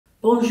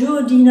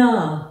Bonjour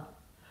Dinard!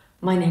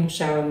 My name's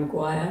Sharon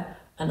Maguire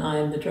and I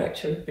am the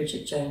director of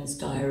Bridget Jones'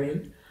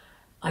 Diary.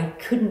 I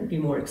couldn't be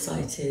more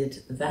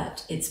excited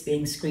that it's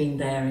being screened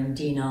there in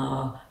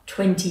Dinard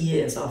 20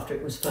 years after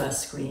it was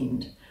first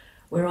screened,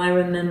 where I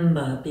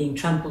remember being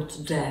trampled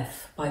to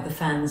death by the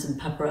fans and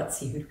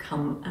paparazzi who'd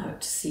come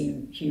out to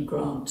see Hugh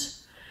Grant.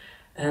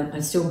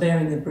 I'm still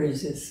bearing the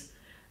bruises.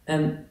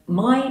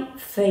 My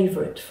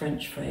favourite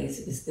French phrase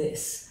is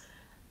this.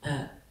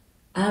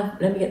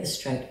 Let me get this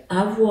straight.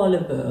 Avoir le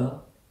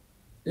beurre,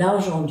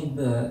 l'argent du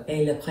beurre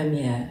et la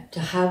première, to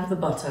have the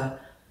butter,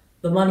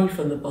 the money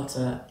from the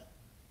butter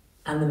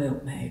and the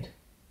milkmaid,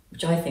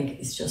 which I think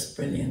is just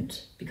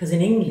brilliant. Because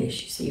in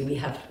English, you see,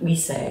 we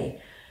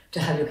say to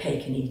have your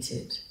cake and eat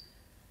it.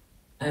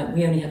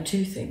 We only have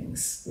two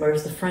things,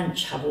 whereas the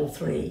French have all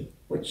three,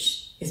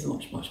 which is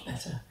much, much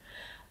better.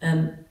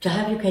 To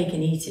have your cake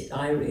and eat it,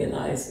 I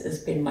realise, has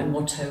been my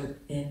motto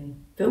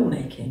in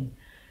filmmaking.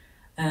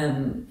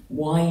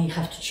 Why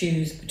have to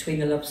choose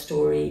between a love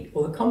story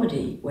or a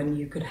comedy when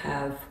you could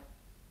have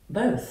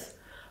both?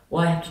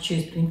 Why have to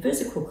choose between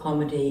physical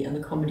comedy and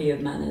the comedy of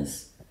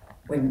manners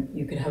when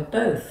you could have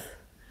both?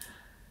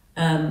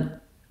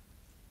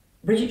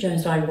 Bridget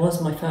Jones' Diary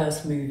was my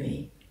first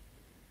movie,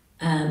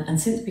 and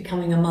since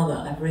becoming a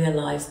mother, I've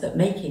realised that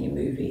making a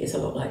movie is a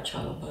lot like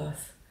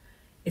childbirth.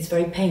 It's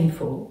very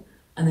painful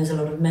and there's a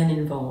lot of men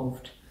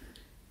involved.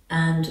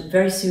 And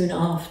very soon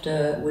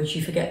afterwards,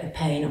 you forget the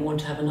pain and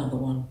want to have another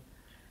one.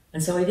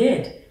 And so I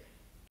did.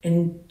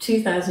 In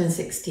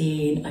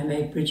 2016, I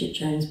made Bridget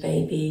Jones'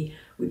 Baby,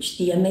 which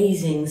the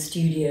amazing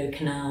Studio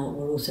Canal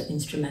were also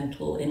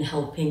instrumental in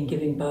helping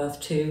giving birth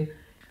to.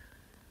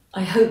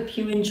 I hope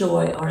you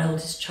enjoy our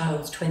eldest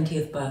child's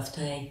 20th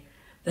birthday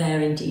there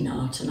in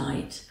Dinard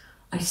tonight.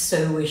 I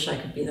so wish I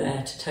could be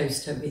there to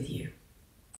toast her with you.